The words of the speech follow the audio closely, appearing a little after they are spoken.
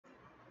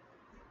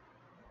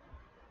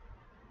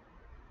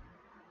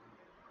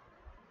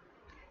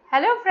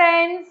Hello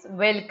friends,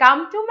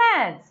 welcome to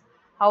Maths.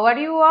 How are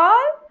you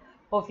all?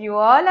 Hope you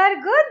all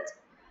are good.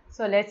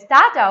 So let's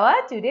start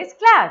our today's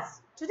class.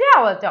 Today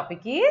our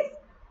topic is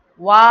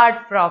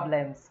word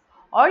problems,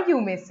 or you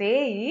may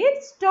say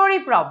it's story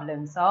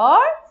problems or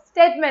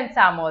statement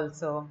sum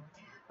also.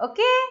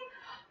 Okay,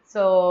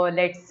 so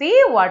let's see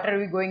what are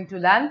we going to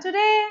learn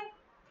today.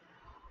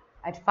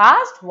 At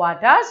first,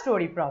 what are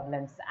story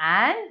problems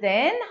and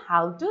then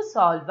how to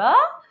solve a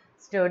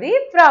story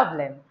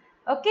problem.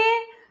 Okay,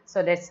 so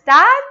let's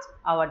start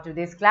our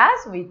today's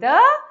class with a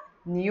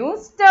new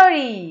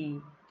story.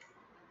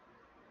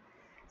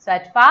 So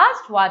at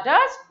first, what are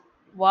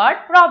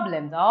word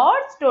problems or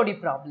story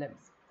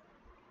problems?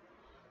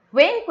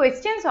 When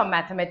questions of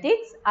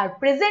mathematics are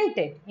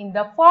presented in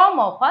the form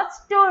of a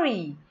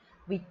story,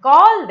 we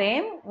call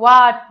them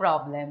word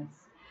problems.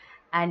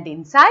 And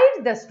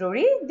inside the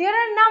story, there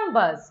are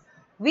numbers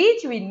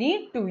which we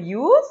need to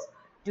use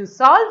to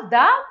solve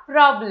the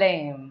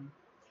problem.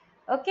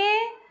 Okay,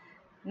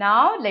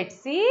 now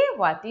let's see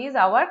what is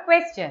our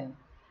question.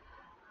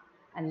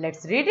 And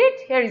let's read it.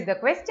 Here is the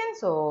question.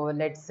 So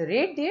let's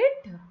read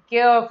it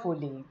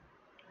carefully.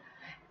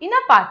 In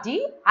a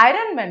party,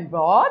 Iron Man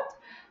brought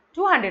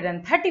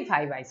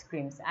 235 ice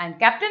creams and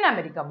Captain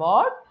America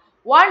bought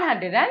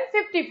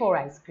 154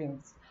 ice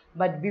creams.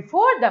 But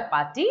before the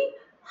party,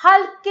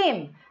 Hulk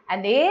came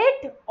and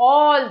ate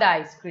all the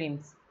ice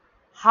creams.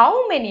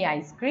 How many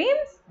ice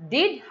creams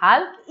did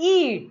Hulk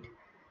eat?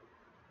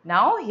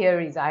 Now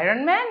here is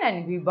Iron Man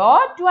and he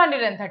bought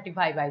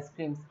 235 ice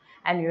creams.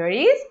 And here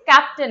is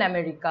Captain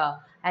America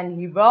and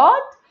he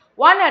bought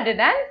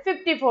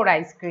 154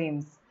 ice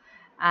creams.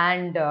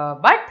 And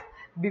but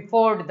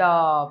before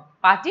the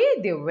party,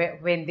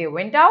 when they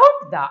went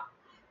out, the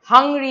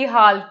hungry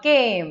Hulk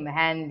came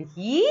and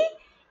he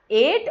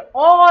ate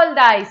all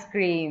the ice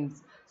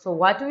creams. So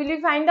what will we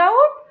find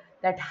out?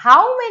 That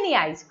how many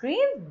ice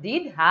creams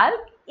did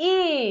Hulk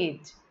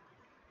eat?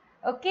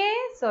 Okay,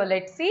 so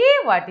let's see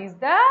what is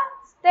the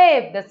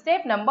step. The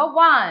step number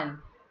 1.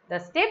 The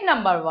step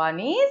number 1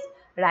 is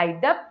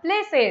write the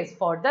places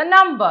for the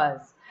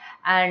numbers.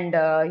 And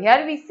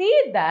here we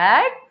see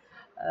that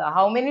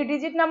how many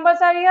digit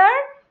numbers are here?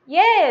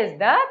 Yes,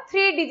 the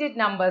 3-digit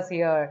numbers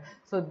here.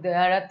 So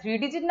there are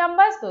 3-digit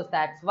numbers. So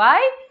that's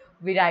why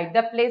we write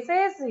the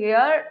places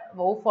here.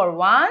 O for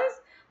ones,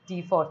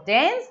 T for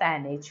tens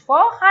and H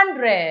for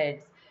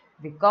hundreds.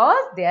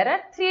 Because there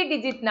are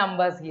 3-digit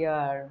numbers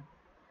here.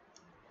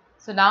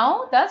 So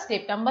now the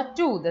step number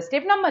 2. The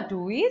step number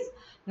 2 is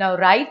now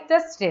write the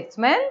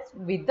statements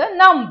with the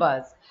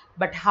numbers.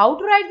 But how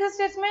to write the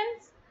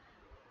statements?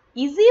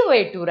 Easy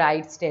way to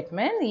write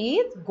statement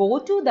is go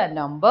to the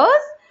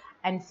numbers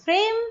and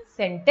frame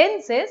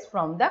sentences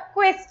from the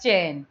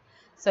question.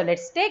 So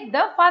let's take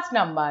the first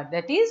number,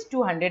 that is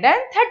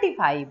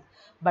 235.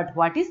 But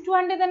what is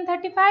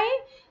 235?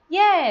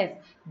 Yes,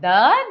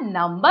 the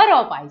number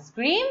of ice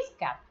creams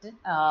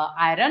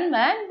Iron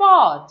Man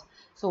bought.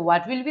 So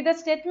what will be the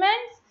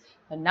statements?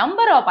 The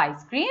number of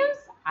ice creams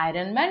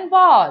Iron Man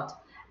bought.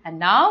 And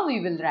now we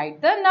will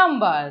write the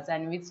numbers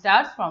and we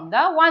start from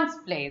the ones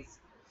place.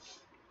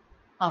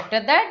 After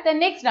that, the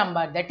next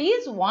number, that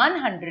is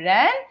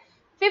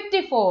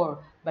 154.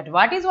 But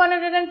what is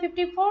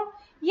 154?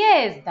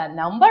 Yes, the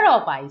number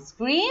of ice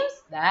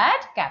creams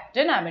that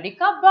Captain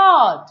America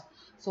bought.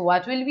 So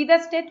what will be the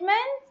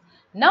statement?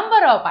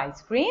 Number of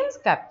ice creams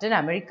Captain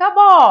America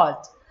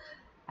bought.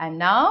 And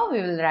now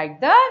we will write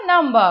the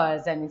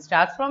numbers and it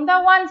starts from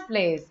the ones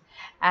place.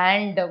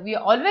 And we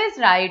always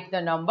write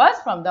the numbers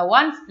from the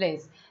ones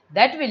place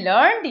that we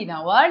learned in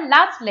our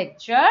last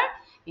lecture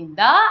in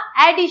the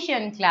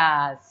addition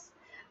class.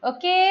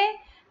 Okay,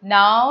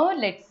 now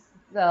let's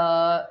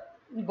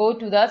go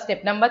to the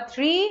step number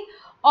 3.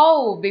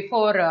 Oh,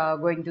 before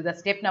going to the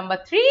step number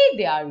 3,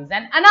 there is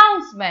an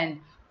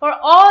announcement for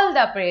all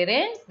the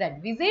parents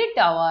that visit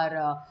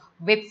our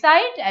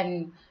website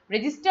and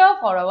register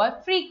for our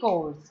free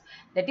course,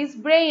 that is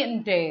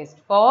brain test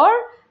for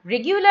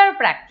regular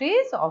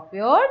practice of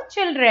your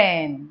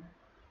children.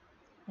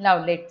 Now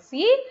let's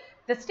see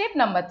the step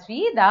number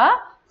 3, the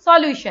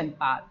solution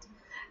part.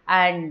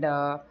 And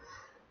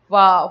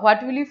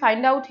what will you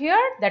find out here?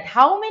 That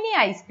how many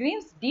ice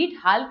creams did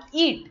Hulk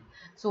eat?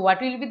 So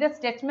what will be the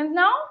statement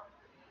now?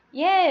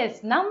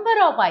 Yes,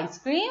 number of ice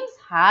creams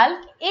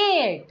Hulk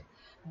ate.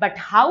 But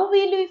how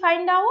will we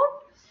find out?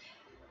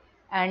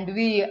 And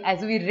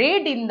as we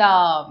read in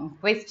the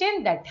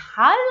question, that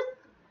Hulk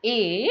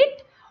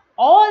ate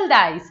all the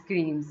ice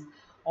creams.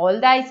 All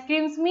the ice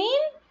creams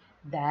mean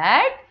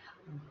that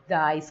the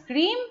ice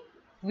cream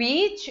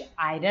which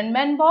Iron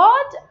Man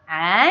bought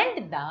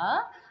and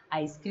the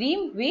ice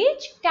cream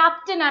which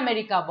Captain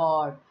America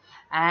bought.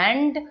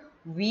 And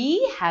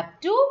we have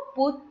to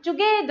put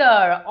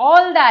together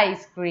all the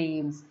ice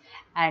creams.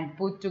 And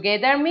put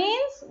together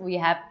means we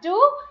have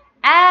to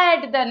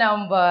add the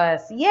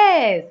numbers.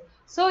 Yes.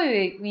 So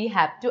we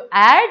have to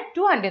add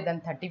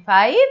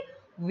 235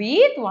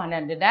 with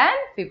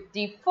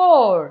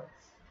 154.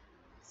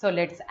 So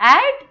let's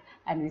add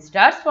and we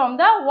start from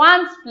the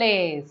ones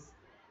place.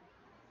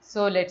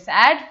 So let's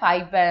add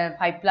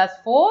 5 plus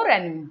 4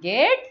 and we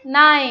get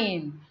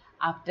 9.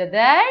 After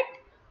that,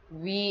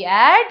 we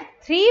add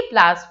 3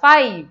 plus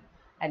 5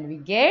 and we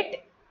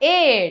get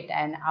 8.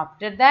 And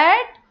after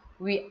that,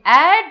 we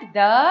add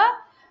the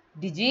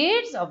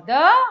digits of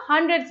the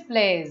hundreds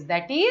place,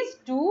 that is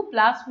 2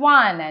 plus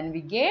 1 and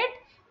we get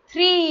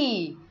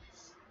 3.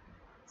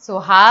 So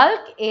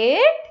Hulk ate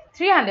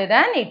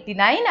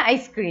 389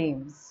 ice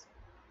creams.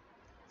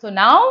 So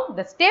now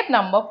the step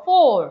number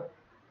 4.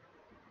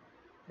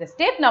 The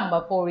step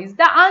number 4 is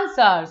the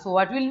answer. So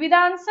what will be the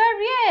answer?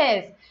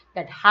 Yes,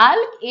 that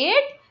Hulk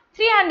ate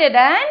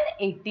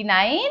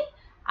 389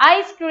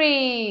 ice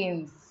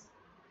creams.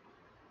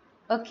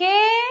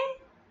 Okay.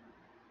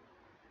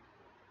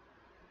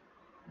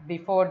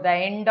 Before the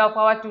end of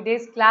our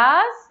today's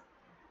class,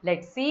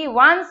 let's see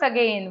once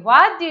again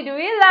what did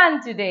we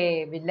learn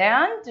today. We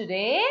learned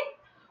today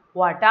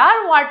what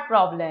are word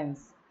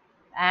problems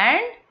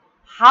and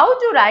how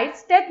to write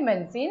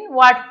statements in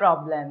word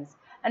problems.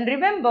 And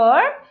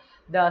remember,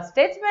 the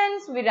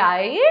statements we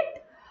write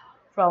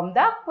from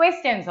the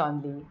questions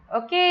only.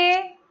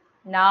 Okay.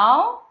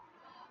 Now,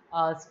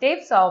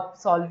 steps of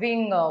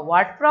solving a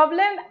word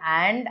problem,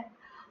 and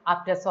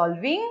after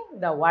solving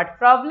the word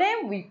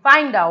problem, we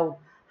find out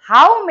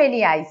how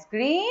many ice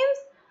creams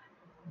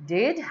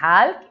did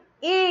Hulk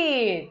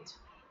eat.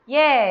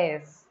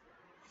 Yes.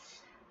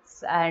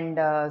 And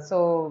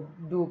so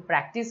do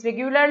practice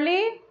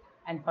regularly,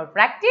 and for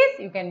practice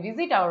you can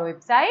visit our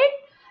website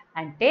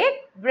and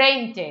take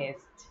brain test.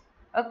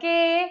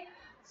 Okay,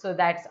 so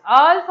that's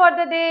all for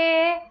the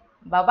day.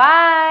 Bye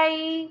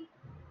bye.